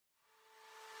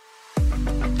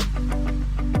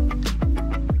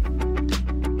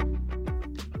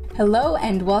Hello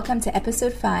and welcome to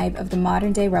episode 5 of the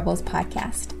Modern Day Rebels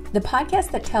podcast, the podcast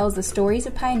that tells the stories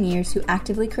of pioneers who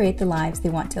actively create the lives they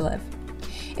want to live.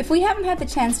 If we haven't had the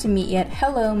chance to meet yet,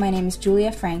 hello, my name is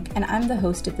Julia Frank and I'm the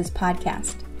host of this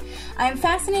podcast. I am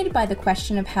fascinated by the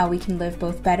question of how we can live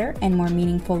both better and more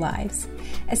meaningful lives.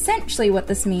 Essentially what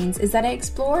this means is that I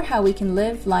explore how we can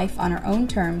live life on our own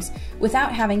terms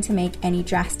without having to make any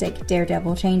drastic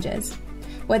daredevil changes.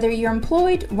 Whether you're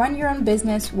employed, run your own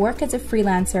business, work as a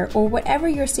freelancer, or whatever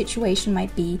your situation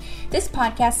might be, this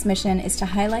podcast's mission is to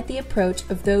highlight the approach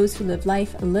of those who live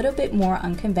life a little bit more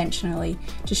unconventionally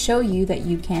to show you that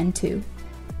you can too.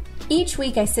 Each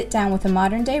week I sit down with a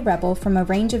modern day rebel from a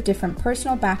range of different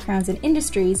personal backgrounds and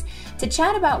industries to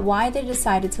chat about why they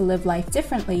decided to live life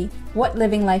differently, what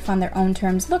living life on their own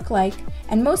terms look like,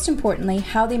 and most importantly,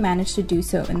 how they managed to do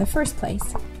so in the first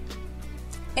place.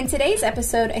 In today's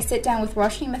episode, I sit down with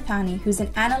Roshni Mathani, who's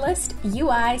an analyst,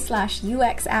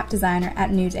 UI/UX app designer at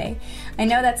NewDay. I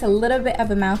know that's a little bit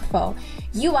of a mouthful.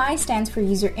 UI stands for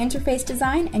User Interface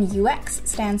Design, and UX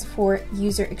stands for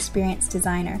User Experience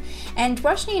Designer. And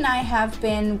Roshni and I have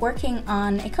been working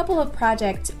on a couple of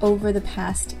projects over the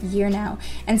past year now.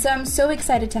 And so I'm so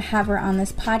excited to have her on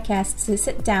this podcast to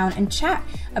sit down and chat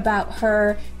about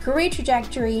her career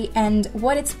trajectory and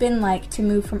what it's been like to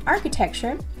move from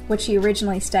architecture, which she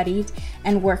originally studied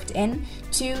and worked in,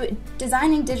 to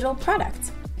designing digital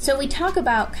products. So we talk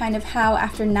about kind of how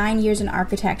after 9 years in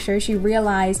architecture, she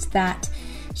realized that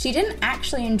she didn't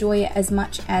actually enjoy it as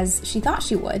much as she thought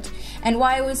she would. And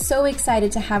why I was so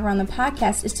excited to have her on the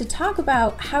podcast is to talk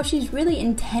about how she's really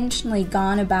intentionally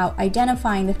gone about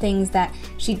identifying the things that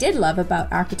she did love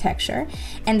about architecture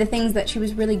and the things that she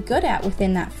was really good at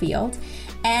within that field.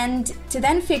 And to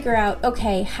then figure out,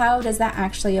 okay, how does that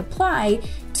actually apply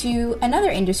to another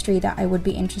industry that I would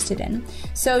be interested in?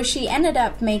 So she ended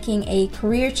up making a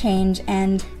career change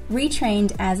and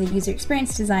retrained as a user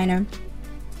experience designer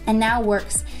and now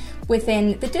works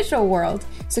within the digital world.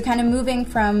 So kind of moving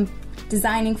from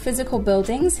designing physical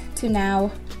buildings to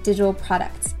now digital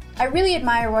products. I really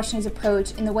admire Roshni's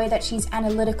approach in the way that she's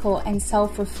analytical and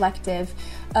self-reflective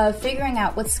of figuring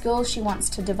out what skills she wants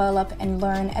to develop and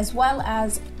learn, as well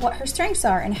as what her strengths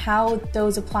are and how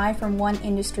those apply from one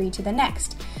industry to the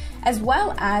next, as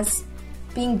well as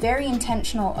being very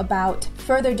intentional about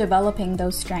further developing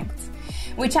those strengths.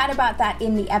 We chat about that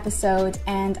in the episode,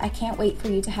 and I can't wait for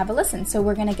you to have a listen, so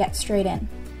we're going to get straight in.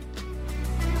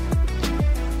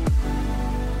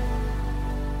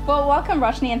 Well, welcome,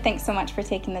 Roshni, and thanks so much for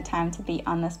taking the time to be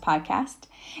on this podcast.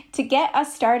 To get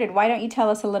us started, why don't you tell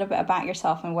us a little bit about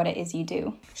yourself and what it is you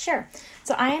do? Sure.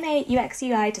 So I am a UX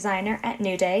UI designer at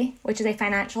NewDay, which is a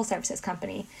financial services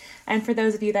company. And for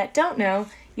those of you that don't know,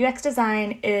 UX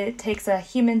design, it takes a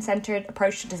human-centered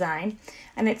approach to design,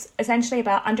 and it's essentially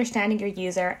about understanding your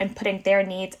user and putting their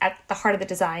needs at the heart of the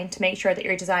design to make sure that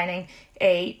you're designing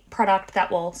a product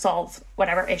that will solve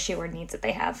whatever issue or needs that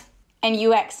they have. And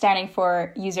UX standing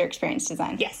for User Experience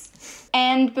Design. Yes.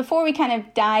 And before we kind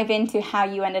of dive into how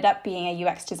you ended up being a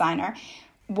UX designer,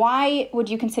 why would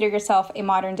you consider yourself a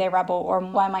modern day rebel, or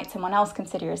why might someone else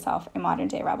consider yourself a modern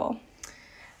day rebel?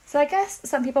 So I guess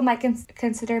some people might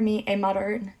consider me a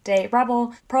modern day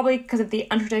rebel, probably because of the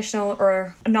untraditional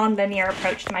or non-linear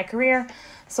approach to my career.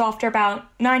 So after about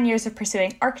 9 years of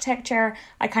pursuing architecture,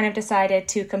 I kind of decided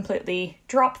to completely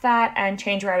drop that and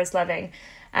change where I was living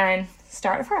and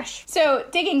start afresh. So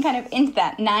digging kind of into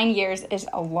that, 9 years is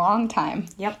a long time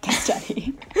to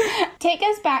study. Take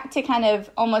us back to kind of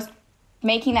almost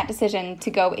making that decision to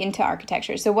go into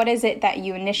architecture. So what is it that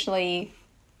you initially,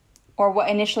 or what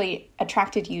initially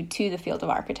attracted you to the field of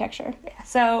architecture? Yeah,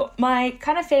 so my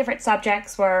kind of favorite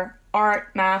subjects were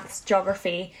art, maths,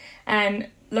 geography, and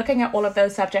looking at all of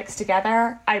those subjects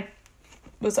together, I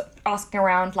was asking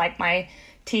around like my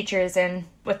teachers and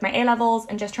with my A-levels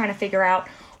and just trying to figure out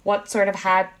what sort of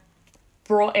had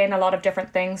brought in a lot of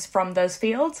different things from those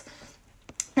fields.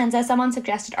 And so someone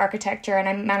suggested architecture, and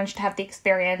I managed to have the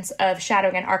experience of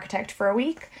shadowing an architect for a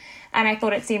week. And I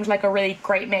thought it seemed like a really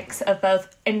great mix of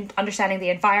both in understanding the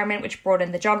environment, which brought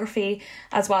in the geography,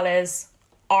 as well as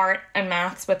art and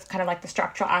maths with kind of like the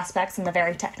structural aspects in the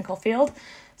very technical field.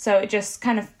 So it just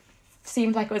kind of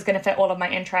seemed like it was going to fit all of my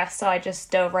interests. So I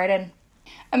just dove right in.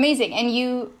 Amazing. And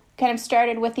you kind of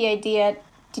started with the idea,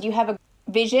 did you have a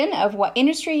vision of what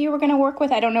industry you were going to work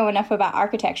with? I don't know enough about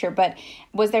architecture, but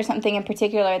was there something in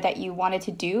particular that you wanted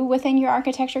to do within your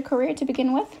architecture career to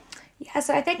begin with? Yeah,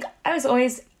 so I think I was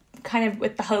always kind of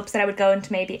with the hopes that I would go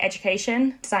into maybe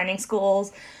education, designing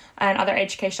schools and other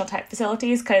educational type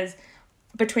facilities, because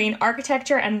between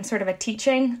architecture and sort of a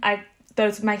teaching,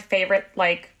 those are my favorite,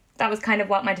 like that was kind of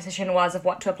what my decision was of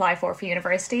what to apply for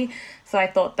university. So I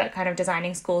thought that kind of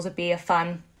designing schools would be a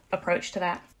fun approach to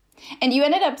that. And you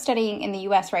ended up studying in the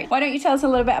US, right? Why don't you tell us a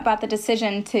little bit about the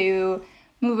decision to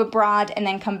move abroad and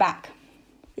then come back?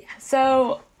 Yeah,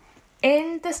 so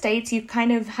in the States, you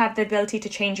kind of have the ability to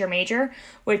change your major,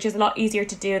 which is a lot easier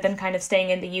to do than kind of staying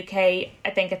in the UK.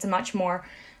 I think it's a much more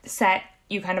set,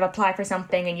 you kind of apply for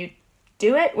something and you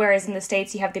do it, whereas in the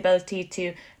States, you have the ability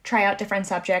to try out different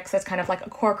subjects as kind of like a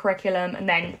core curriculum and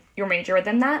then your major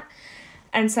within that.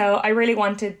 And so I really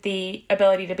wanted the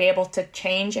ability to be able to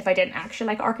change if I didn't actually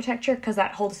like architecture, because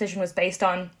that whole decision was based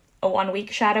on a 1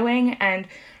 week shadowing and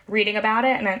reading about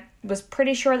it. And I was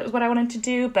pretty sure that was what I wanted to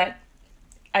do. But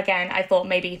again, I thought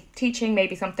maybe teaching,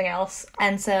 maybe something else.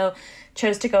 And so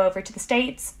chose to go over to the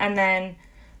States, and then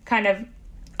kind of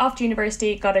after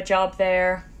university, got a job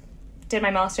there, did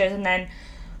my master's, and then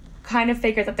kind of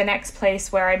figured that the next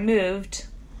place where I moved,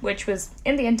 which was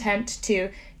in the intent to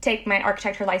take my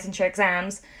architecture licensure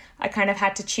exams, I kind of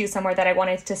had to choose somewhere that I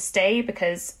wanted to stay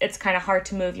because it's kind of hard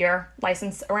to move your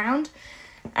license around.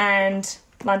 And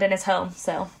London is home,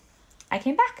 so I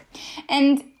came back.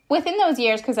 And within those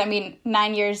years, because I mean,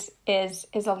 9 years is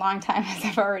a long time, as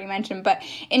I've already mentioned, but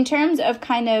in terms of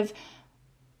kind of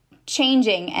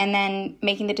changing and then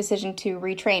making the decision to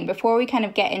retrain, before we kind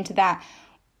of get into that,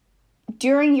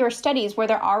 during your studies, were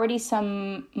there already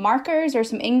some markers or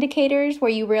some indicators where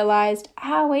you realized,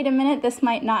 wait a minute, this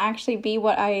might not actually be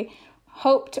what I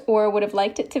hoped or would have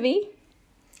liked it to be?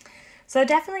 So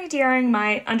definitely during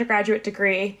my undergraduate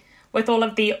degree, with all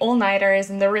of the all-nighters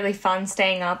and the really fun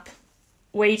staying up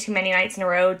way too many nights in a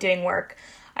row doing work,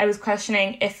 I was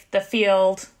questioning if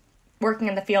working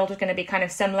in the field was going to be kind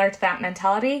of similar to that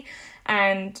mentality.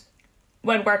 And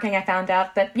when working, I found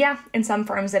out that, yeah, in some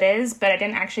firms it is, but I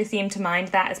didn't actually seem to mind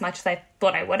that as much as I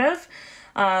thought I would have.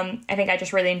 I think I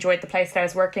just really enjoyed the place that I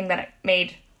was working, that it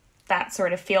made that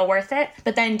sort of feel worth it.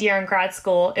 But then during grad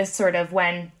school is sort of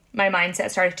when my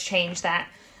mindset started to change that,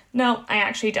 no, I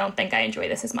actually don't think I enjoy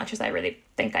this as much as I really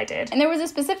think I did. And there was a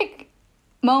specific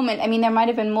moment, I mean, there might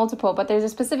have been multiple, but there's a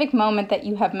specific moment that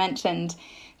you have mentioned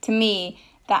to me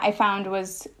that I found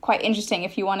was quite interesting.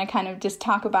 If you want to kind of just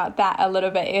talk about that a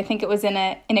little bit. I think it was in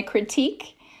a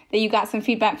critique that you got some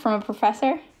feedback from a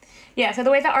professor. Yeah, so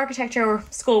the way that architecture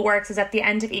school works is at the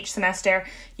end of each semester,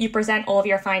 you present all of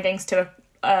your findings to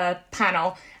a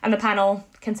panel, and the panel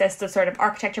consists of sort of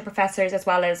architecture professors as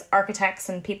well as architects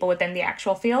and people within the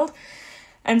actual field.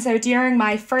 And so during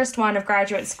my first one of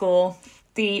graduate school,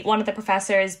 one of the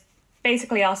professors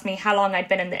basically asked me how long I'd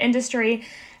been in the industry,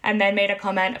 and then made a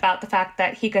comment about the fact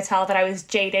that he could tell that I was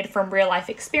jaded from real life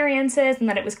experiences and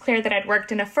that it was clear that I'd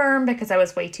worked in a firm because I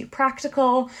was way too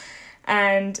practical.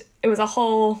 And it was a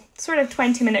whole sort of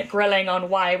 20-minute grilling on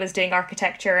why I was doing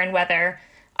architecture and whether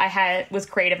I was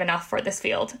creative enough for this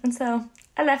field. And so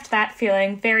I left that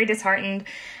feeling very disheartened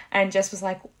and just was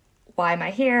like, why am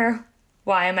I here?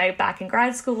 Why am I back in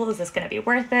grad school? Is this going to be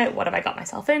worth it? What have I got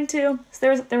myself into?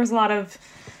 So there was a lot of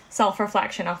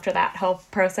self-reflection after that whole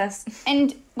process.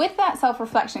 And with that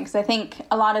self-reflection, because I think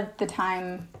a lot of the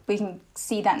time we can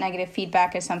see that negative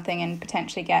feedback as something and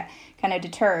potentially get kind of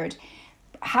deterred.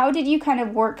 How did you kind of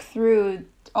work through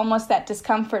almost that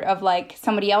discomfort of like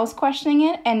somebody else questioning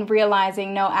it and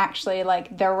realizing, no, actually,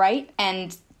 like they're right,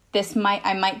 and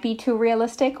I might be too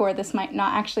realistic, or this might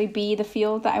not actually be the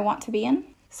field that I want to be in?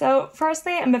 So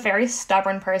firstly, I'm a very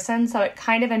stubborn person, so it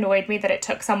kind of annoyed me that it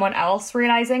took someone else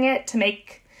realizing it to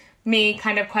make me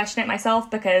kind of question it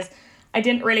myself, because I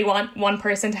didn't really want one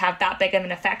person to have that big of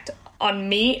an effect on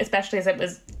me, especially as it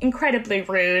was incredibly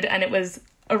rude and it was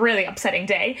a really upsetting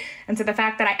day. And so the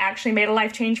fact that I actually made a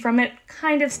life change from it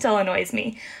kind of still annoys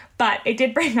me. But it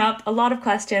did bring up a lot of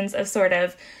questions of sort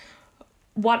of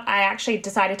what I actually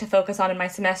decided to focus on in my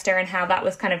semester and how that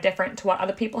was kind of different to what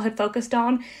other people had focused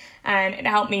on. And it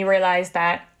helped me realize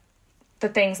that the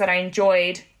things that I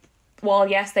enjoyed, while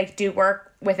yes, they do work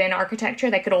within architecture,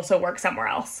 they could also work somewhere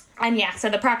else. And yeah, so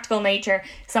the practical nature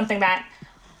is something that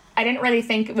I didn't really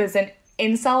think it was an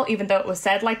insult, even though it was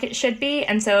said like it should be.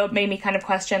 And so it made me kind of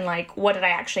question, like, what did I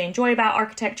actually enjoy about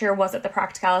architecture? Was it the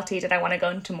practicality? Did I want to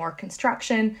go into more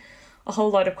construction? A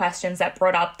whole load of questions that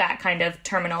brought up that kind of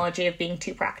terminology of being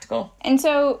too practical. And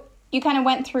so you kind of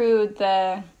went through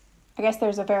I guess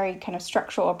there's a very kind of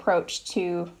structural approach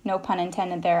to, no pun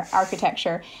intended there,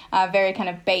 architecture, very kind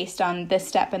of based on this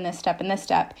step and this step and this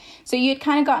step. So you had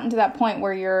kind of gotten to that point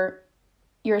where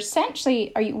you're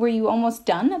essentially, were you almost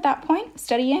done at that point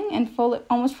studying and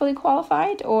almost fully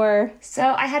qualified, or?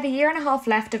 So I had a year and a half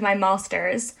left of my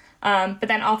master's, But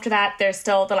then after that, there's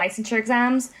still the licensure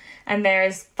exams, and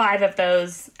there's 5 of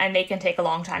those, and they can take a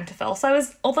long time to fill. So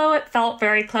although it felt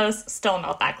very close, still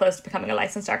not that close to becoming a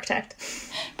licensed architect.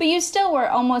 But you still were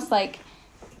almost like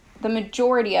the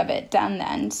majority of it done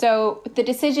then. So the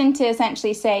decision to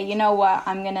essentially say, you know what,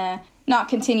 I'm going to not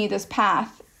continue this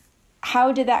path,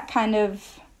 how did that kind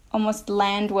of almost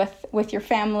land with your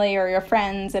family or your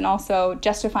friends, and also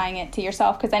justifying it to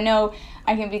yourself? Because I know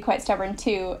I can be quite stubborn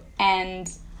too,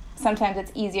 and sometimes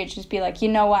it's easier to just be like, you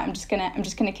know what, I'm just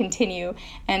gonna continue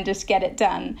and just get it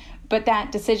done. But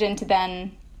that decision to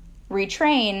then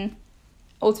retrain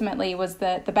ultimately was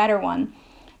the better one.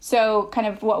 So kind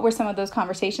of what were some of those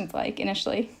conversations like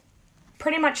initially?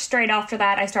 Pretty much straight after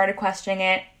that, I started questioning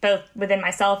it, both within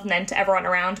myself and then to everyone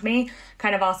around me,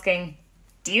 kind of asking,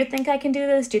 do you think I can do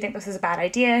this? Do you think this is a bad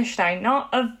idea? Should I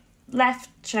not have left?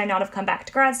 Should I not have come back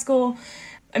to grad school?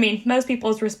 I mean, most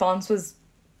people's response was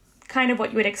kind of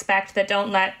what you would expect, that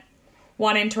don't let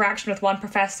one interaction with one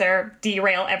professor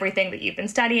derail everything that you've been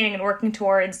studying and working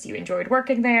towards. You enjoyed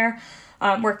working there,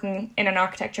 working in an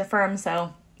architecture firm,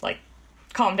 so like,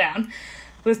 calm down,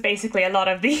 was basically a lot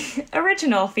of the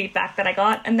original feedback that I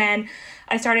got. And then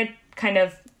I started kind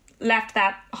of left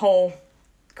that whole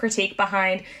critique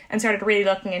behind and started really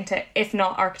looking into, if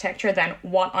not architecture, then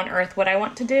what on earth would I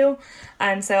want to do?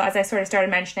 And so as I sort of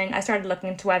started mentioning, I started looking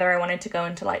into whether I wanted to go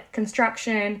into like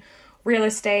construction, real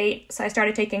estate. So I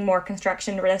started taking more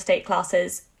construction, real estate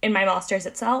classes in my master's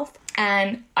itself.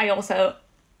 And I also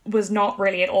was not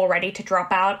really at all ready to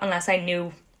drop out unless I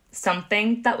knew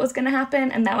something that was going to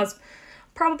happen. And that was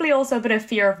probably also a bit of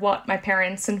fear of what my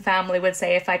parents and family would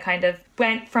say if I kind of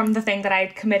went from the thing that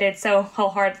I'd committed so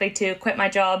wholeheartedly to, quit my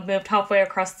job, moved halfway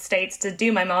across the States to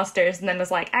do my master's, and then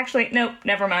was like, actually, nope,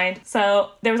 never mind.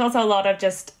 So there was also a lot of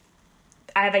just,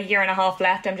 I have a year and a half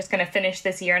left, I'm just going to finish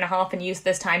this year and a half and use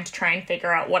this time to try and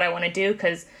figure out what I want to do,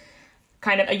 because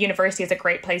kind of a university is a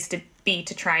great place to be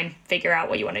to try and figure out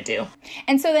what you want to do.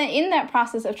 And so then in that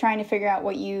process of trying to figure out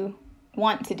what you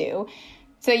want to do,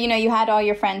 so, you know, you had all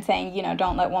your friends saying, you know,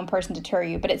 don't let one person deter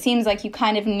you, but it seems like you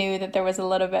kind of knew that there was a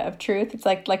little bit of truth. It's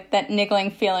like that niggling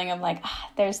feeling of like,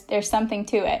 there's something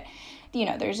to it. You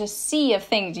know, there's a sea of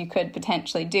things you could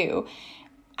potentially do.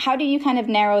 How do you kind of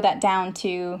narrow that down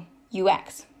to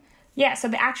UX? Yeah, so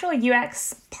the actual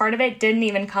UX part of it didn't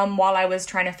even come while I was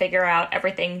trying to figure out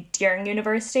everything during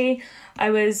university. I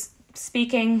was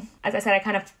speaking, as I said, I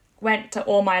kind of went to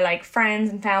all my like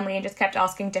friends and family and just kept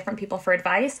asking different people for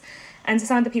advice. And so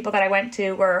some of the people that I went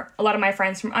to were a lot of my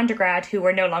friends from undergrad who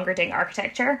were no longer doing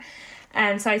architecture.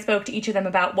 And so I spoke to each of them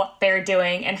about what they're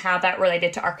doing and how that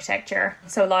related to architecture.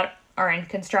 So a lot are in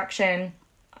construction,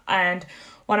 and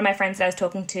one of my friends that I was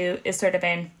talking to is sort of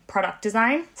in product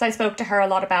design. So I spoke to her a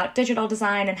lot about digital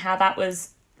design and how that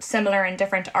was similar and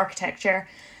different to architecture.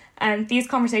 And these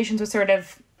conversations were sort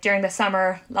of during the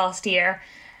summer last year.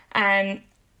 And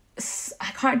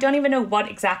don't even know what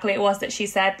exactly it was that she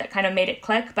said that kind of made it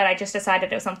click, but I just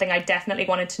decided it was something I definitely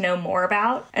wanted to know more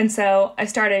about. And so I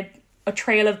started a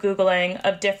trail of Googling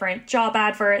of different job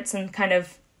adverts and kind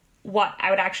of what I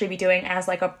would actually be doing as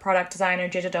like a product designer,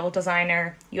 digital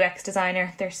designer, UX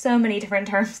designer. There's so many different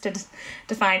terms to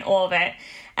define all of it.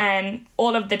 And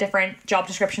all of the different job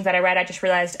descriptions that I read, I just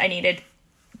realized I needed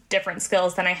different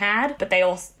skills than I had, but they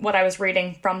all, what I was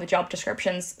reading from the job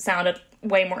descriptions sounded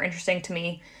way more interesting to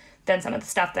me than some of the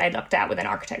stuff that I looked at within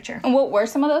architecture. And what were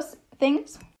some of those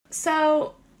things?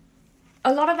 So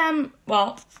a lot of them,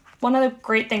 well, one of the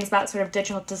great things about sort of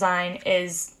digital design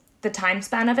is the time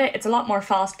span of it. It's a lot more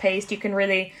fast paced. You can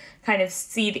really kind of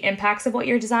see the impacts of what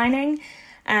you're designing.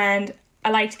 And I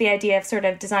liked the idea of sort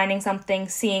of designing something,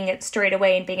 seeing it straight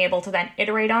away and being able to then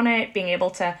iterate on it, being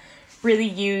able to really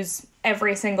use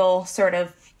every single sort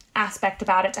of aspect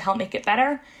about it to help make it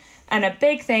better. And a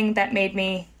big thing that made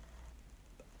me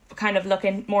kind of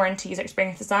looking more into user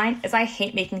experience design is I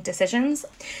hate making decisions.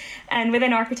 And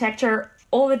within architecture,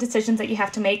 all the decisions that you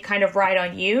have to make kind of ride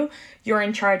on you. You're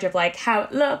in charge of like how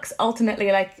it looks, ultimately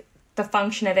like the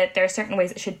function of it. There are certain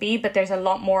ways it should be, but there's a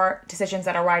lot more decisions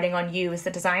that are riding on you as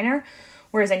the designer.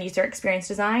 Whereas in user experience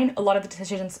design, a lot of the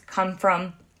decisions come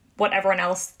from what everyone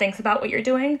else thinks about what you're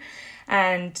doing.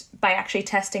 And by actually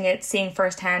testing it, seeing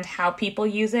firsthand how people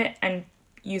use it and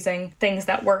using things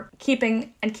that work,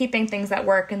 keeping things that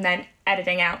work and then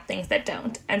editing out things that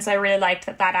don't. And so I really liked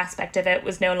that aspect of it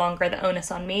was no longer the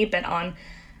onus on me, but on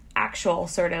actual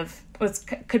sort of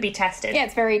could be tested. Yeah,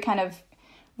 it's very kind of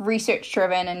research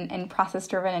driven and process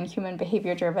driven and human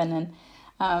behavior driven.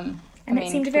 And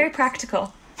it seemed very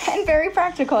practical. And very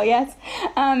practical, yes.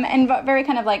 And very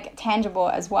kind of like tangible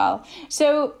as well.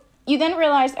 So you then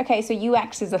realized, okay, so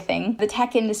UX is a thing. The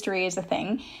tech industry is a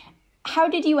thing. How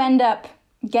did you end up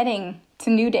getting to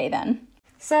Newday then?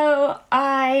 So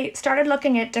I started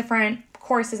looking at different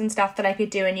courses and stuff that I could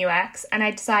do in UX, and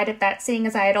I decided that seeing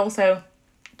as I had also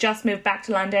just moved back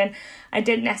to London, I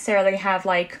didn't necessarily have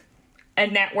like a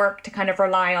network to kind of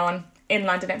rely on in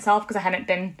London itself, because I hadn't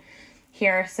been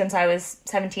here since I was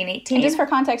 17, 18. And just for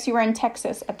context, you were in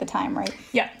Texas at the time, right?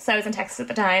 Yeah, so I was in Texas at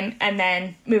the time, and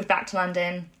then moved back to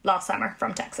London last summer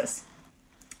from Texas.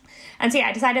 And so yeah,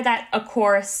 I decided that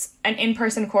an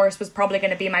in-person course was probably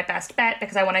going to be my best bet,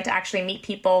 because I wanted to actually meet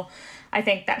people. I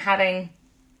think that having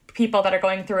people that are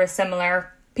going through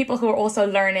people who are also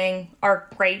learning are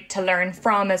great to learn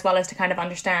from, as well as to kind of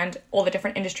understand all the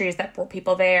different industries that brought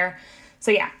people there.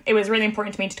 So yeah, it was really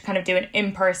important to me to kind of do an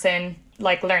in-person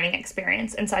like learning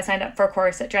experience. And so I signed up for a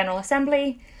course at General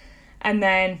Assembly, and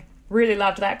then really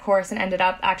loved that course and ended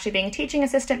up actually being a teaching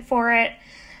assistant for it.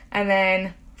 And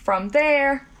then from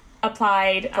there,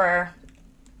 applied for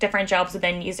different jobs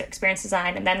within user experience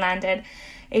design, and then landed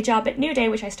a job at Newday,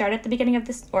 which I started at the beginning of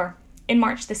in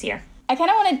March this year. I kind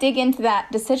of want to dig into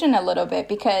that decision a little bit,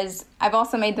 because I've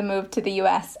also made the move to the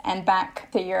US and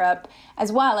back to Europe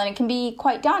as well. And it can be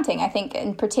quite daunting, I think,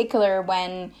 in particular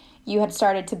when you had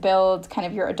started to build kind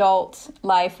of your adult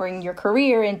life or in your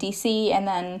career in DC, and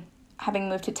then having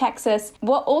moved to Texas.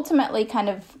 What ultimately kind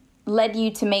of led you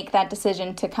to make that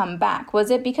decision to come back? Was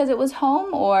it because it was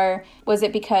home, or was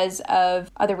it because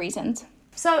of other reasons?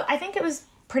 So I think it was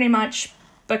pretty much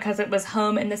because it was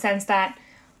home, in the sense that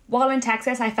while in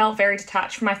Texas, I felt very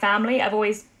detached from my family.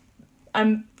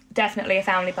 I'm definitely a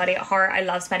family buddy at heart. I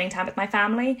love spending time with my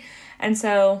family. And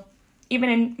so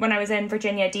even when I was in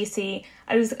Virginia, DC,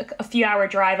 I was a few hour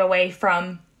drive away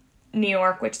from New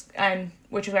York, which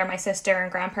is where my sister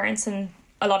and grandparents and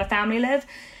a lot of family live.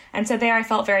 And so there I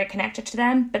felt very connected to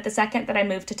them. But the second that I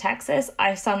moved to Texas,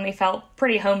 I suddenly felt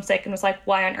pretty homesick and was like,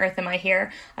 why on earth am I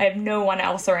here? I have no one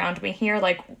else around me here.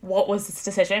 Like, what was this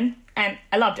decision? And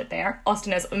I loved it there.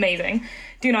 Austin is amazing.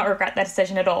 Do not regret that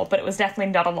decision at all, but it was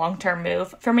definitely not a long-term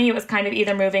move. For me, it was kind of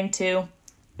either moving to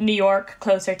New York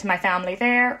closer to my family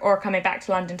there, or coming back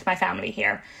to London to my family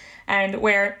here. And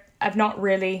where I've not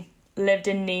really lived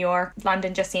in New York,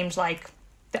 London just seemed like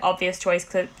the obvious choice,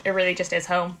 because it really just is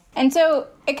home. And so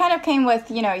it kind of came with,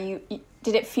 you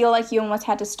did it feel like you almost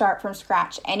had to start from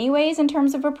scratch anyways in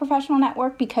terms of a professional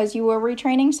network because you were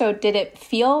retraining? So did it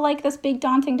feel like this big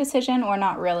daunting decision, or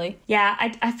not really? Yeah,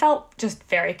 I felt just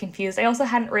very confused. I also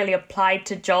hadn't really applied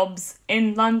to jobs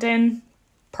in London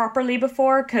properly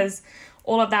before, because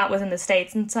all of that was in the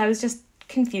States. And so I was just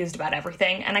confused about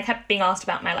everything. And I kept being asked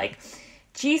about my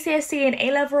GCSE and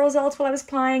A-level results while I was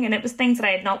applying, and it was things that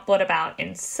I had not thought about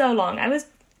in so long.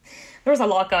 There was a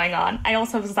lot going on. I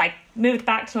also was moved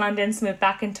back to London, so moved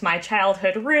back into my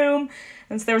childhood room,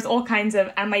 and so there was all kinds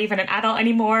of, am I even an adult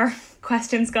anymore,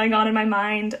 questions going on in my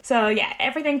mind. So yeah,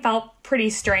 everything felt pretty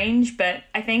strange, but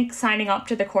I think signing up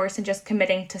to the course and just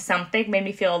committing to something made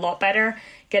me feel a lot better.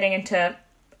 Getting into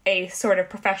a sort of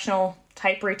professional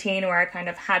type routine where I kind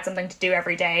of had something to do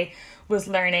every day, was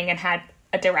learning and had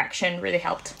a direction, really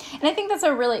helped. And I think that's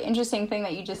a really interesting thing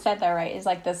that you just said there, right? Is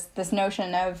this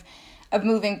notion of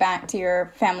moving back to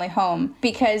your family home,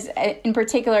 because in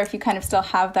particular, if you kind of still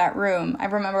have that room, I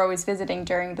remember always visiting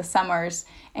during the summers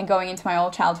and going into my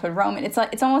old childhood room, and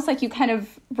it's almost like you kind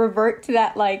of revert to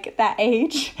that that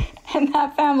age and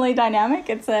that family dynamic.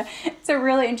 It's a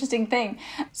really interesting thing.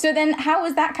 So then how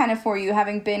was that kind of for you,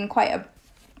 having been quite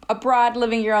abroad,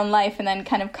 living your own life, and then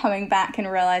kind of coming back and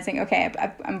realizing, okay,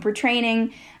 I'm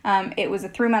retraining. It was a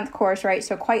 3-month course, right?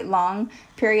 So quite long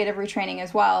period of retraining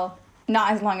as well.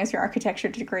 Not as long as your architecture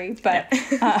degree, but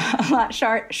a lot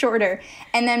shorter.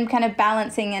 And then kind of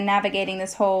balancing and navigating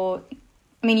this whole,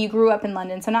 you grew up in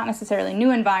London, so not necessarily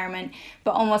new environment,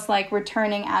 but almost like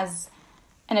returning as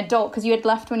an adult, because you had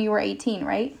left when you were 18,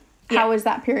 right? Yeah. How was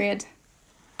that period?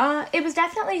 It was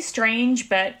definitely strange,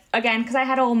 but again, because I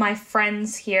had all my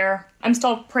friends here, I'm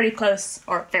still pretty close,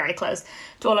 or very close,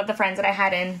 to all of the friends that I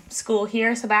had in school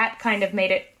here, so that kind of made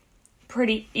it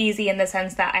pretty easy in the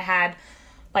sense that I had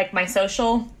my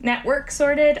social network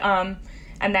sorted, and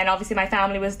then obviously my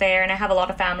family was there, and I have a lot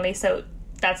of family, so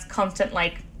that's constant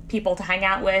people to hang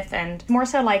out with, and more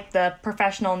so the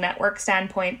professional network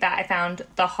standpoint that I found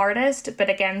the hardest. But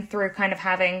again, through kind of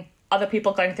having other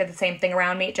people going through the same thing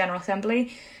around me at General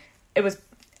Assembly, it was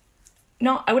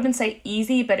not, I wouldn't say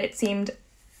easy, but it seemed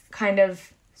kind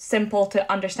of simple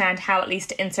to understand how at least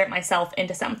to insert myself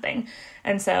into something.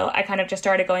 And so I kind of just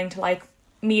started going to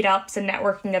meetups and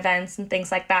networking events and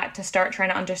things like that to start trying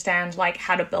to understand like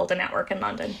how to build a network in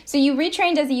London. So you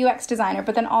retrained as a UX designer,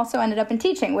 but then also ended up in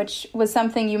teaching, which was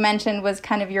something you mentioned was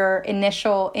kind of your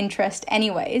initial interest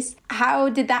anyways. How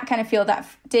did that kind of feel? That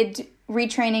did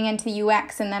retraining into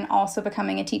UX and then also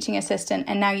becoming a teaching assistant,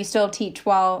 and now you still teach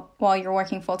while you're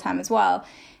working full-time as well.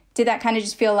 Did that kind of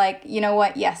just feel like, you know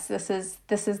what, yes, this is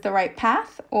the right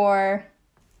path, or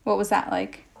what was that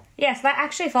like? Yes, that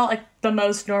actually felt like the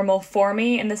most normal for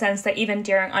me, in the sense that even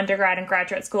during undergrad and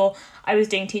graduate school, I was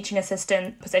doing teaching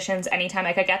assistant positions anytime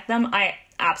I could get them. I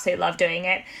absolutely love doing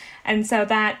it. And so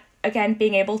that, again,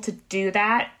 being able to do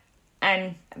that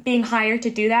and being hired to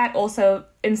do that also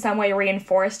in some way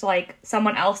reinforced, like,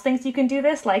 someone else thinks you can do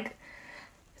this, like,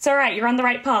 it's all right, you're on the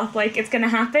right path, like, it's going to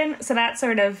happen. So that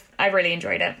sort of, I really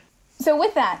enjoyed it. So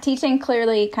with that, teaching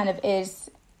clearly kind of is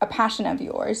a passion of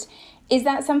yours. Is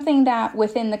that something that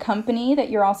within the company that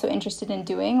you're also interested in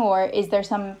doing, or is there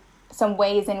some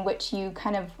ways in which you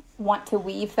kind of want to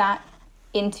weave that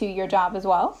into your job as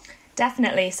well?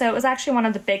 Definitely. So it was actually one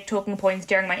of the big talking points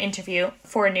during my interview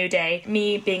for A New Day.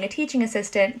 Me being a teaching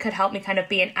assistant could help me kind of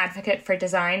be an advocate for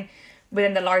design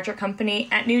within the larger company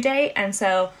at New Day. And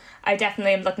so I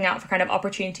definitely am looking out for kind of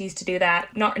opportunities to do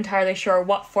that. Not entirely sure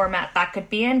what format that could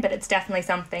be in, but it's definitely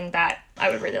something that I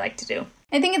would really like to do.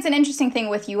 I think it's an interesting thing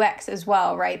with UX as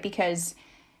well, right? Because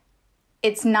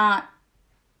it's not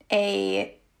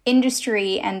a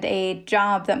industry and a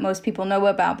job that most people know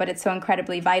about, but it's so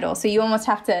incredibly vital. So you almost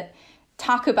have to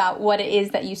talk about what it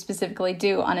is that you specifically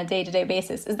do on a day-to-day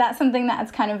basis. Is that something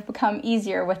that's kind of become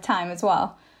easier with time as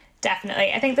well?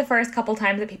 Definitely. I think the first couple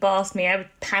times that people asked me, I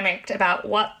panicked about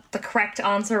what the correct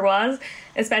answer was,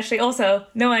 especially also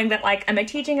knowing that, like, I'm a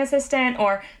teaching assistant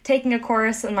or taking a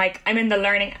course and, like, I'm in the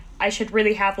learning, I should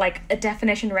really have, like, a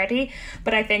definition ready.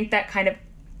 But I think that kind of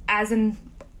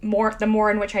the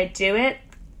more in which I do it,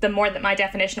 the more that my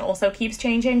definition also keeps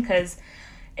changing, because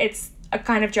it's a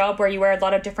kind of job where you wear a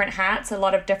lot of different hats, there's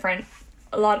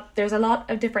a lot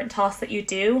of different tasks that you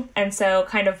do, and so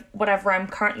kind of whatever I'm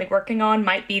currently working on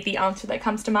might be the answer that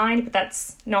comes to mind, but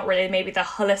that's not really maybe the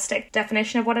holistic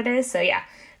definition of what it is. So yeah,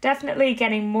 definitely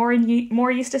getting more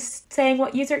used to saying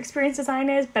what user experience design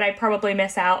is, but I probably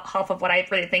miss out half of what I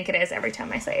really think it is every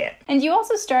time I say it. And you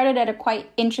also started at a quite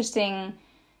interesting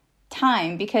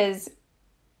time, because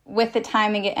with the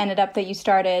timing, it ended up that you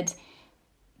started,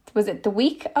 was it the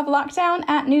week of lockdown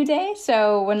at New Day?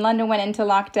 So when London went into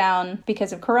lockdown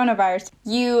because of coronavirus,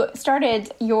 you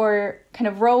started your kind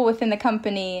of role within the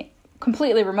company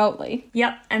completely remotely.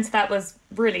 Yep, and so that was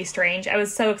really strange. I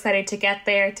was so excited to get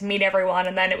there, to meet everyone,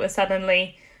 and then it was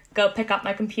suddenly go pick up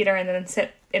my computer and then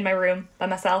sit in my room by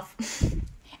myself.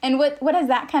 And what has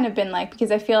that kind of been like?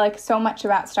 Because I feel like so much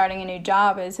about starting a new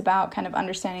job is about kind of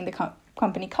understanding the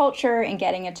company culture and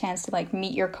getting a chance to, like,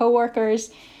 meet your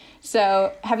coworkers.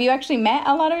 So have you actually met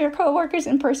a lot of your coworkers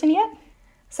in person yet?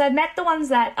 So I've met the ones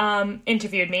that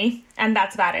interviewed me, and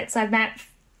that's about it. So I've met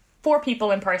 4 people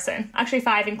in person, actually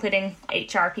 5, including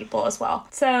HR people as well.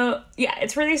 So yeah,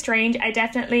 it's really strange. I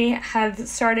definitely have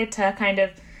started to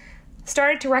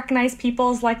recognize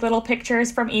people's, like, little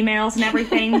pictures from emails and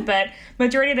everything, but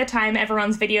majority of the time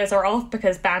everyone's videos are off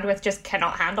because bandwidth just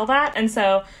cannot handle that. And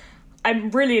so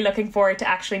I'm really looking forward to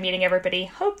actually meeting everybody,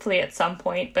 hopefully at some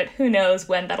point, but who knows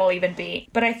when that'll even be.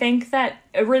 But I think that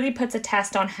it really puts a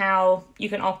test on how you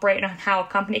can operate and on how a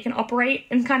company can operate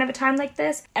in kind of a time like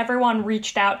this. Everyone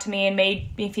reached out to me and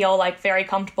made me feel, like, very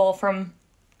comfortable from,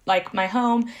 like, my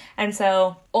home. And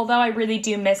so although I really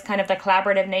do miss kind of the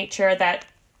collaborative nature that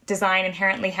design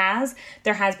inherently has,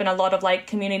 there has been a lot of, like,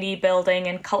 community building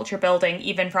and culture building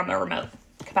even from a remote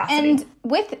capacity. And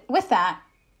with that,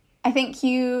 I think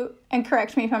you, and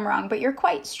correct me if I'm wrong, but you're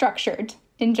quite structured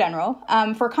in general.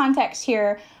 For context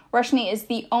here, Roshni is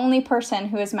the only person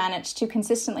who has managed to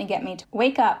consistently get me to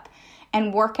wake up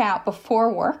and work out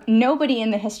before work. Nobody in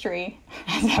the history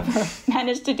has ever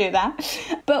managed to do that.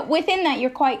 But within that, you're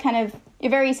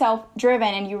very self-driven,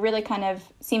 and you really kind of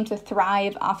seem to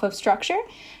thrive off of structure.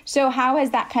 So how has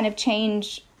that kind of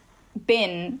change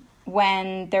been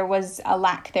when there was a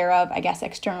lack thereof, I guess,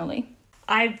 externally?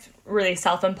 I've really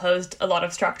self-imposed a lot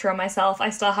of structure on myself.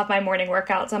 I still have my morning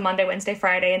workouts on Monday, Wednesday,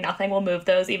 Friday, and nothing will move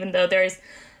those, even though there's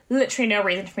literally no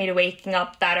reason for me to waking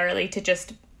up that early to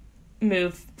just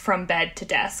move from bed to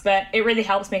desk. But it really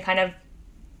helps me kind of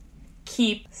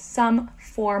keep some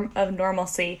form of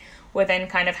normalcy within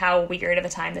kind of how weird of a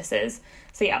time this is.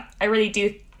 So yeah, I really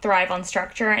do thrive on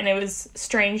structure, and it was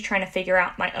strange trying to figure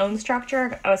out my own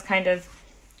structure. I was kind of,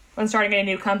 when starting a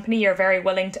new company, you're very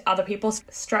willing to other people's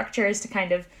structures to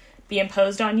kind of be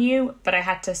imposed on you, but I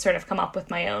had to sort of come up with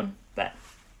my own. But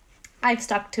I've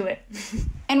stuck to it.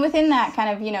 And within that kind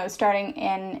of, starting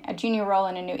in a junior role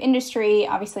in a new industry,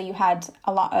 obviously you had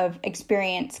a lot of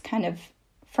experience kind of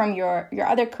from your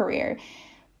other career.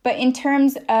 But in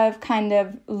terms of kind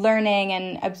of learning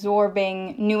and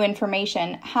absorbing new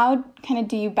information, how kind of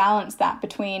do you balance that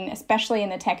between, especially in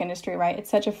the tech industry, right?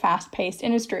 It's such a fast-paced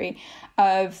industry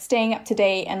of staying up to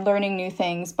date and learning new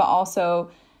things, but also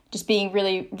just being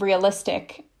really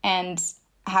realistic and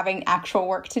having actual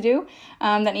work to do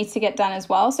that needs to get done as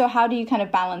well. So how do you kind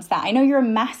of balance that? I know you're a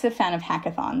massive fan of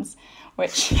hackathons,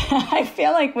 which I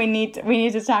feel like we need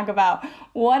to talk about.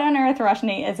 What on earth,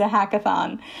 Roshni, is a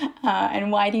hackathon,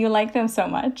 and why do you like them so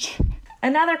much?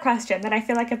 Another question that I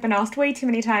feel like I've been asked way too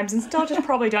many times and still just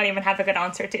probably don't even have a good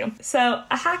answer to. So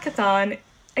a hackathon,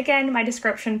 again, my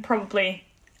description, probably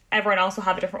everyone else will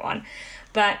have a different one,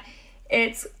 but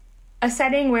it's a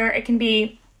setting where it can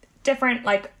be different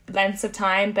like lengths of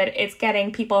time, but it's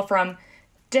getting people from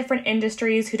different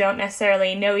industries who don't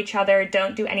necessarily know each other,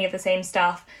 don't do any of the same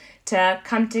stuff, to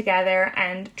come together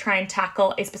and try and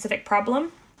tackle a specific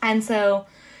problem. And so,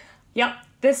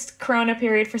 this Corona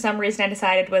period, for some reason, I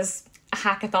decided was a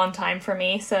hackathon time for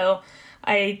me. So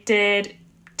I did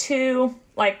 2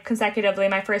 consecutively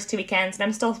my first 2 weekends, and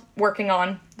I'm still working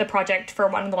on the project for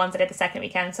one of the ones I did the second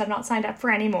weekend, so I've not signed up for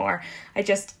any more. I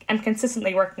just am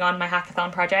consistently working on my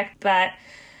hackathon project. But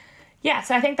yeah,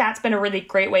 so I think that's been a really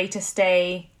great way to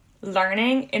stay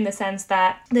learning, in the sense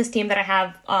that this team that I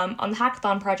have on the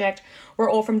hackathon project, we're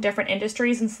all from different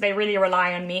industries, and so they really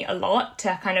rely on me a lot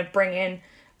to kind of bring in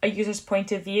a user's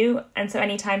point of view. And so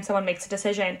anytime someone makes a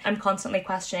decision, I'm constantly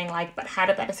questioning but how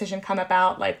did that decision come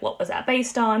about? What was that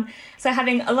based on? So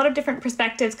having a lot of different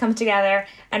perspectives come together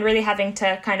and really having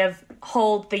to kind of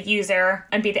hold the user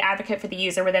and be the advocate for the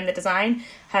user within the design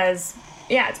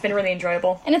it's been really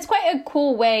enjoyable. And it's quite a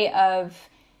cool way of,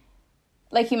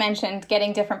 like you mentioned,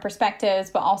 getting different perspectives,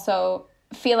 but also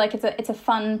feel like it's a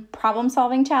fun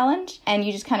problem-solving challenge, and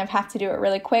you just kind of have to do it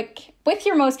really quick. With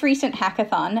your most recent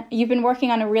hackathon, you've been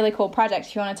working on a really cool project.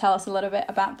 If you want to tell us a little bit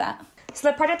about that. So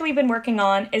the project we've been working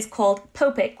on is called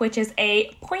POPIC, which is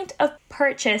a point of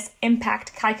purchase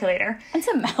impact calculator. It's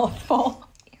a mouthful.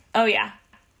 Oh yeah.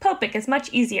 POPIC is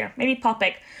much easier. Maybe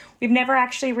POPIC. We've never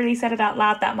actually really said it out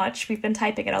loud that much. We've been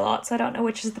typing it a lot, so I don't know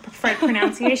which is the preferred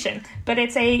pronunciation. But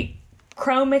it's a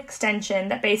Chrome extension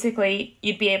that basically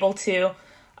you'd be able to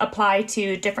apply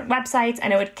to different websites,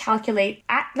 and it would calculate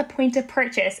at the point of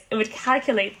purchase, it would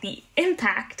calculate the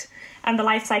impact and the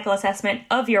life cycle assessment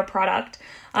of your product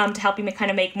to help you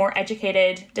make more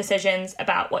educated decisions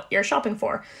about what you're shopping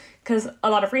for. Because a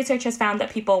lot of research has found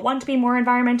that people want to be more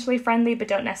environmentally friendly but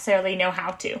don't necessarily know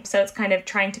how to. So it's kind of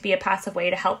trying to be a passive way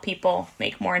to help people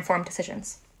make more informed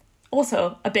decisions.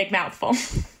 Also, a big mouthful.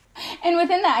 And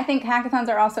within that, I think hackathons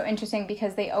are also interesting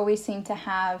because they always seem to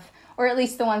have, or at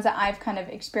least the ones that I've kind of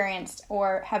experienced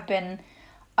or have been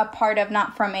a part of,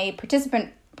 not from a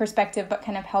participant perspective, but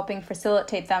kind of helping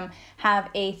facilitate them, have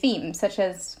a theme such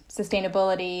as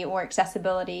sustainability or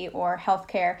accessibility or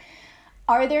healthcare.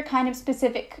 Are there kind of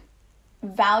specific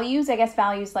values? I guess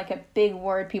values like a big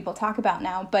word people talk about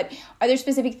now, but are there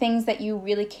specific things that you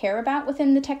really care about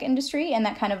within the tech industry and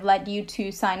that kind of led you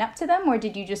to sign up to them, or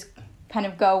did you just kind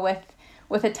of go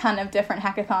with a ton of different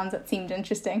hackathons that seemed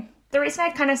interesting? The reason I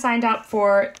kind of signed up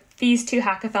for these 2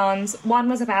 hackathons, one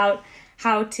was about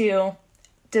how to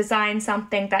design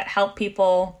something that helped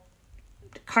people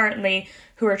currently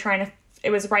who are trying to,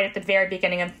 it was right at the very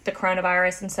beginning of the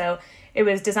coronavirus, and so it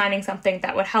was designing something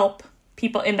that would help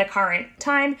people in the current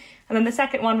time. And then the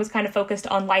second one was kind of focused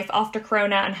on life after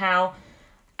Corona and how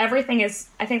everything is,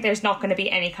 I think there's not going to be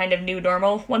any kind of new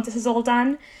normal once this is all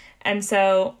done. And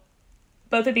so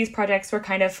both of these projects were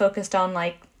kind of focused on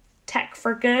tech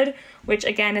for good, which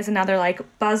again is another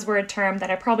buzzword term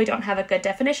that I probably don't have a good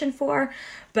definition for,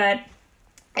 but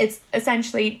it's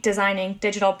essentially designing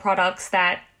digital products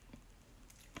that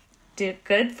do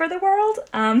good for the world.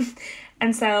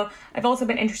 And so I've also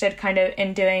been interested kind of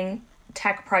in doing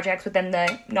tech projects within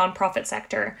the nonprofit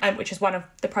sector, which is one of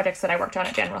the projects that I worked on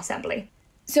at General Assembly.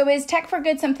 So is tech for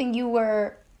good something you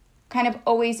were kind of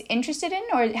always interested in,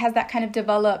 or has that kind of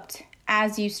developed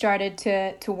as you started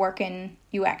to work in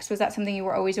UX? Was that something you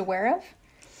were always aware of?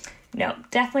 No,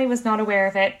 definitely was not aware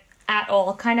of it at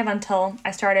all, kind of until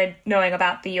I started knowing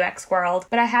about the UX world.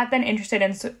 But I have been interested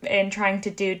in trying to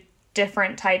do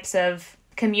different types of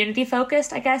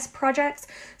community-focused, I guess, projects.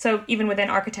 So even within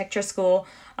architecture school,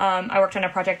 I worked on a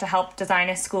project to help design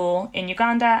a school in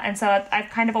Uganda. And so I've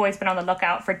kind of always been on the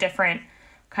lookout for different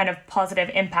kind of positive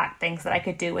impact things that I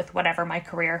could do with whatever my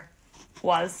career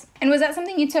was. And was that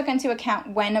something you took into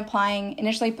account when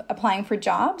initially applying for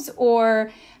jobs,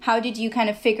 or how did you kind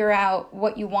of figure out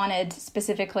what you wanted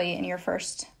specifically in your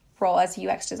first role as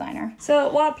a UX designer? So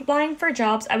while applying for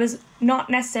jobs, I was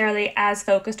not necessarily as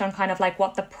focused on kind of like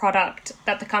what the product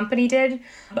that the company did,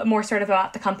 but more sort of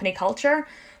about the company culture,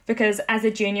 because as a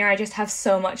junior, I just have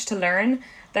so much to learn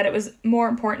that it was more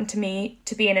important to me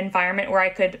to be in an environment where I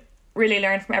could really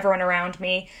learn from everyone around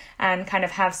me and kind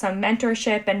of have some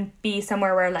mentorship and be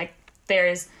somewhere where like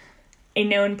there's a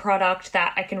known product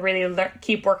that I can really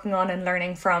keep working on and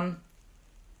learning from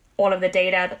all of the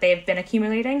data that they've been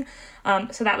accumulating.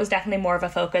 So that was definitely more of a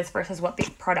focus versus what the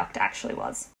product actually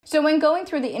was. So when going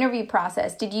through the interview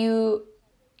process,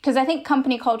 because I think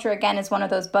company culture, again, is one of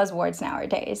those buzzwords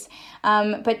nowadays.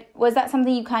 But was that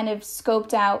something you kind of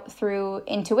scoped out through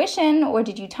intuition, or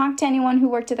did you talk to anyone who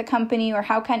worked at the company, or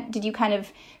did you kind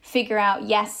of figure out,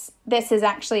 yes, this is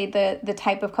actually the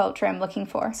type of culture I'm looking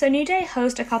for? So New Day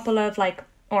host a couple of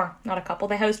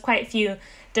they host quite a few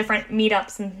different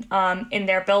meetups in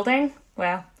their building.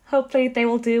 Well, hopefully they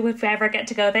will do if we ever get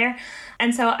to go there.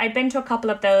 And so I've been to a couple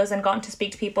of those and gotten to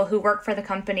speak to people who work for the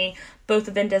company, both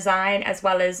within design as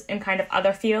well as in kind of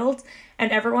other fields.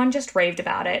 And everyone just raved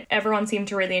about it. Everyone seemed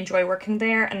to really enjoy working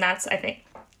there. And I think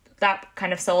that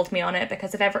kind of sold me on it,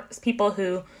 because if people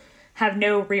who have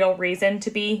no real reason to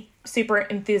be super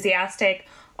enthusiastic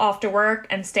after work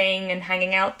and staying and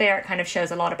hanging out there, it kind of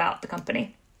shows a lot about the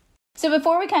company. So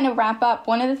before we kind of wrap up,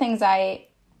 one of the things I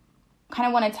kind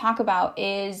of want to talk about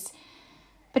is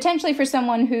potentially for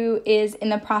someone who is in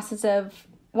the process of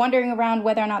wondering around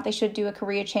whether or not they should do a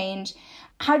career change.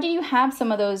 How do you have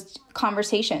some of those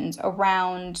conversations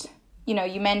around,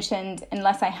 you mentioned,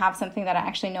 unless I have something that I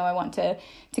actually know I want to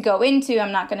go into,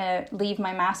 I'm not going to leave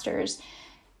my master's.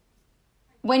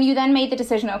 When you then made the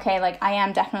decision, okay, like I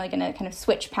am definitely going to kind of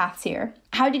switch paths here,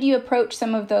 how did you approach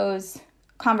some of those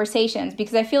conversations?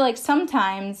 Because I feel like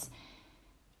sometimes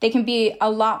they can be a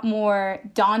lot more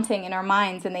daunting in our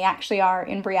minds than they actually are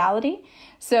in reality.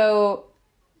 So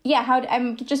yeah,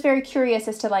 I'm just very curious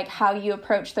as to like how you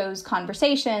approach those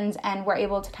conversations and were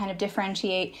able to kind of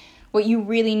differentiate what you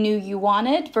really knew you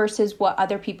wanted versus what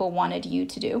other people wanted you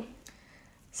to do.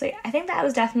 So I think that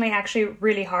was definitely actually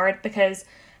really hard, because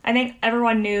I think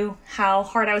everyone knew how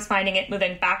hard I was finding it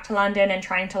moving back to London and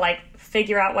trying to like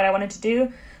figure out what I wanted to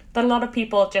do. But a lot of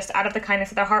people just out of the kindness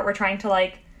of their heart were trying to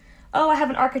like, oh, I have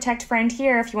an architect friend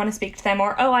here if you want to speak to them,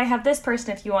 or oh, I have this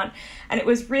person if you want. And it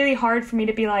was really hard for me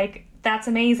to be like, that's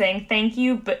amazing, thank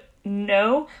you, but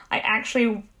no, I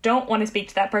actually don't want to speak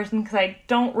to that person, because I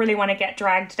don't really want to get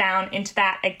dragged down into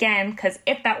that again, because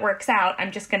if that works out,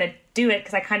 I'm just going to do it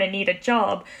because I kind of need a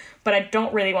job, but I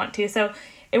don't really want to. So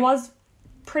it was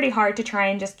pretty hard to try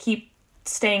and just keep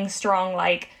staying strong,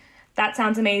 like, that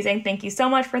sounds amazing, thank you so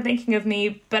much for thinking of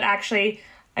me, but actually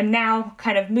I'm now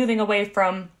kind of moving away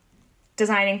from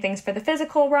designing things for the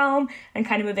physical realm and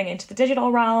kind of moving into the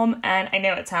digital realm. And I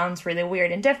know it sounds really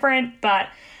weird and different,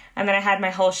 and then I had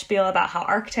my whole spiel about how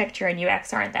architecture and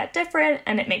UX aren't that different,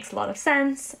 and it makes a lot of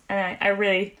sense. And I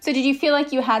really... So did you feel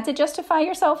like you had to justify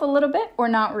yourself a little bit, or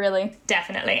not really?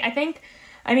 Definitely.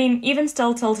 Even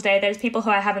still till today, there's people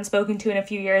who I haven't spoken to in a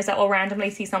few years that will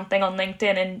randomly see something on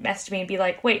LinkedIn and message me and be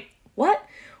like, wait, what?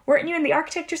 Weren't you in the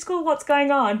architecture school? What's going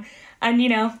on? And,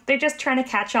 they're just trying to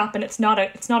catch up, and it's not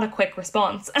a quick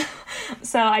response.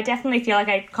 So I definitely feel like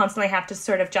I constantly have to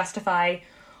sort of justify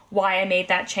why I made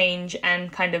that change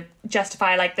and kind of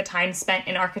justify like the time spent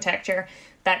in architecture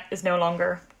that is no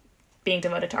longer being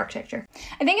devoted to architecture.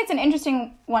 I think it's an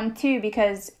interesting one too,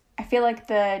 because I feel like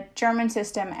the German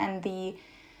system and the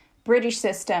British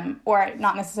system, or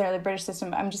not necessarily the British system,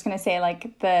 but I'm just going to say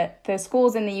like the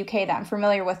schools in the UK that I'm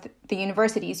familiar with, the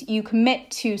universities, you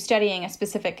commit to studying a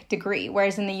specific degree,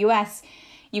 whereas in the US,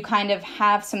 you kind of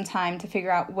have some time to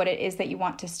figure out what it is that you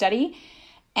want to study.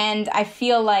 And I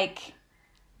feel like,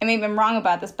 I maybe I'm wrong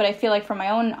about this, but I feel like from my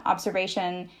own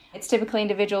observation, it's typically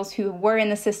individuals who were in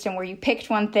the system where you picked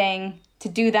one thing to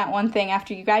do that one thing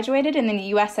after you graduated. And in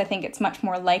the US, I think it's much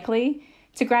more likely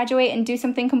to graduate and do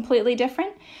something completely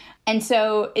different. And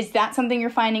so is that something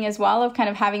you're finding as well, of kind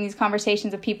of having these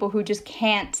conversations of people who just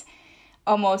can't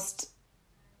almost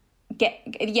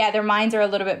their minds are a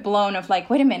little bit blown of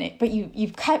like, wait a minute, but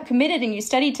you've committed and you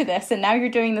studied to this and now you're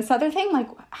doing this other thing? Like,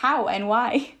 how and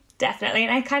why? Definitely.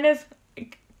 And I kind of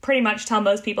pretty much tell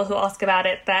most people who ask about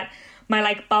it that my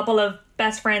like bubble of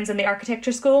best friends in the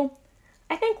architecture school,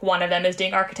 I think one of them is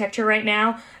doing architecture right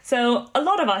now. So a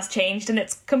lot of us changed, and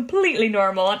it's completely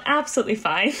normal and absolutely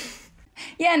fine.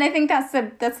 Yeah, and I think that's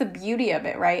the beauty of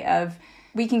it, right? Of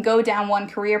we can go down one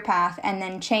career path and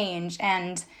then change.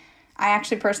 And I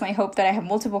actually personally hope that I have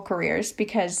multiple careers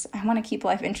because I want to keep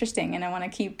life interesting and I want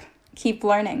to keep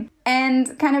learning.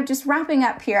 And kind of just wrapping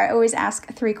up here, I always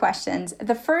ask 3 questions.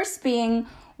 The first being,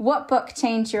 what book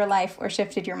changed your life or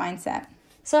shifted your mindset?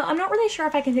 So I'm not really sure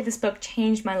if I can say this book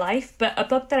changed my life, but a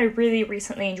book that I really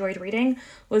recently enjoyed reading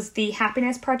was The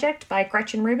Happiness Project by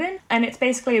Gretchen Rubin. And it's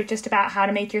basically just about how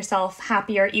to make yourself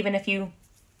happier even if you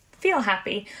feel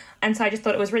happy. And so I just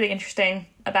thought it was really interesting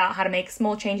about how to make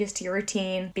small changes to your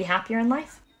routine, be happier in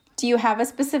life. Do you have a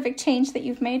specific change that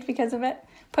you've made because of it?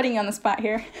 Putting you on the spot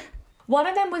here. One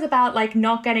of them was about like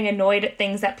not getting annoyed at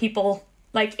things that people,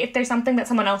 like if there's something that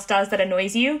someone else does that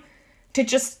annoys you, to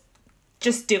just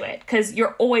do it, because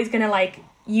you're always going to like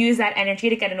use that energy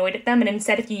to get annoyed at them. And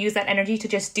instead, if you use that energy to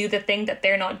just do the thing that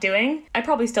they're not doing, I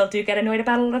probably still do get annoyed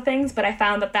about a lot of things, but I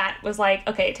found that was like,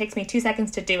 okay, it takes me 2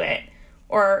 seconds to do it,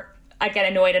 or I get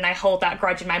annoyed and I hold that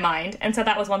grudge in my mind. And so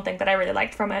that was one thing that I really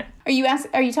liked from it. Are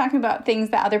you talking about things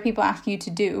that other people ask you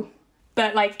to do?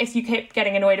 But like if you keep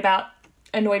getting annoyed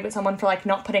with someone for like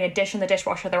not putting a dish in the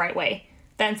dishwasher the right way,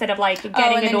 then instead of like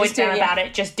getting annoyed about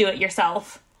it, just do it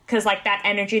yourself. Because like that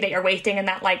energy that you're wasting and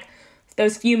that like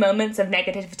those few moments of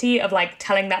negativity of like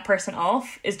telling that person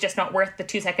off is just not worth the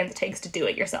 2 seconds it takes to do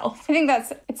it yourself. I think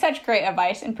it's such great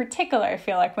advice, in particular I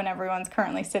feel like when everyone's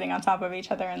currently sitting on top of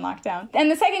each other in lockdown.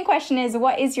 And the second question is,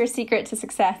 what is your secret to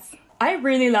success? I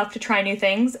really love to try new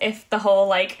things if the whole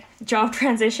like job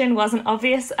transition wasn't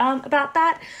obvious about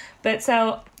that. But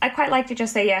so I quite like to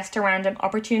just say yes to random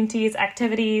opportunities,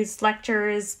 activities,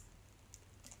 lectures,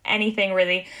 anything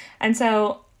really. And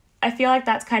so I feel like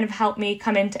that's kind of helped me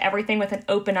come into everything with an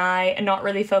open eye and not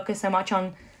really focus so much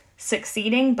on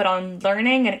succeeding, but on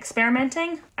learning and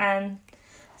experimenting. And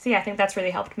so yeah, I think that's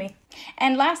really helped me.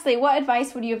 And lastly, what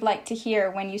advice would you have liked to hear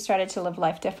when you started to live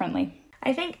life differently?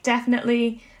 I think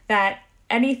definitely that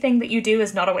anything that you do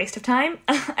is not a waste of time.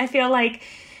 I feel like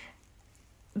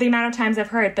the amount of times I've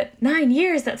heard, but 9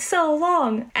 years, that's so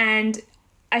long. And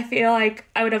I feel like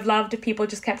I would have loved if people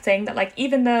just kept saying that, like,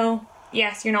 even though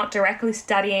yes, you're not directly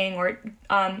studying or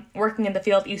working in the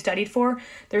field that you studied for,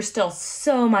 there's still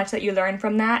so much that you learn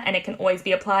from that, and it can always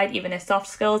be applied even as soft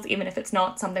skills, even if it's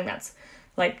not something that's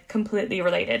like completely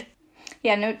related.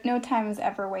 Yeah, no time is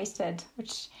ever wasted,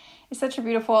 which is such a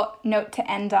beautiful note to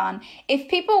end on. If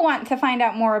people want to find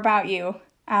out more about you,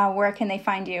 where can they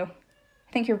find you?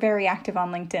 I think you're very active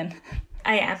on LinkedIn.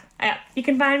 I am. You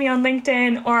can find me on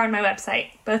LinkedIn or on my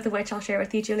website, both of which I'll share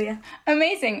with you, Julia.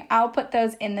 Amazing. I'll put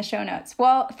those in the show notes.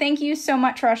 Well, thank you so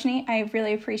much, Roshni. I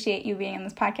really appreciate you being on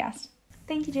this podcast.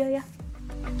 Thank you, Julia.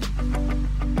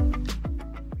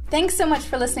 Thanks so much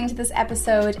for listening to this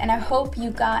episode, and I hope you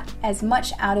got as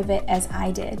much out of it as I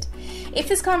did. If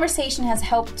this conversation has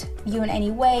helped you in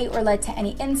any way or led to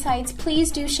any insights,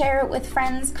 please do share it with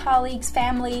friends, colleagues,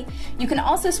 family. You can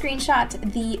also screenshot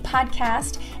the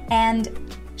podcast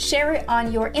and share it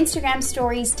on your Instagram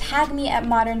stories. Tag me at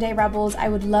Modern Day Rebels. I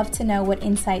would love to know what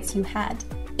insights you had.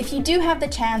 If you do have the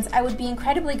chance, I would be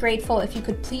incredibly grateful if you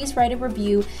could please write a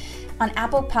review on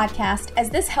Apple Podcast, as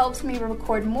this helps me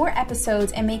record more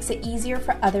episodes and makes it easier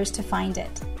for others to find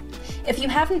it. If you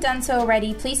haven't done so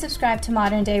already, please subscribe to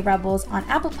Modern Day Rebels on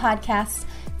Apple Podcasts,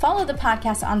 follow the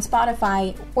podcast on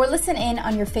Spotify, or listen in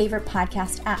on your favorite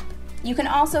podcast app. You can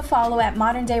also follow at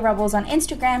Modern Day Rebels on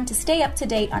Instagram to stay up to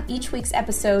date on each week's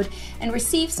episode and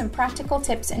receive some practical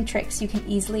tips and tricks you can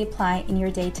easily apply in your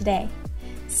day-to-day.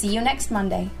 See you next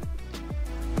Monday.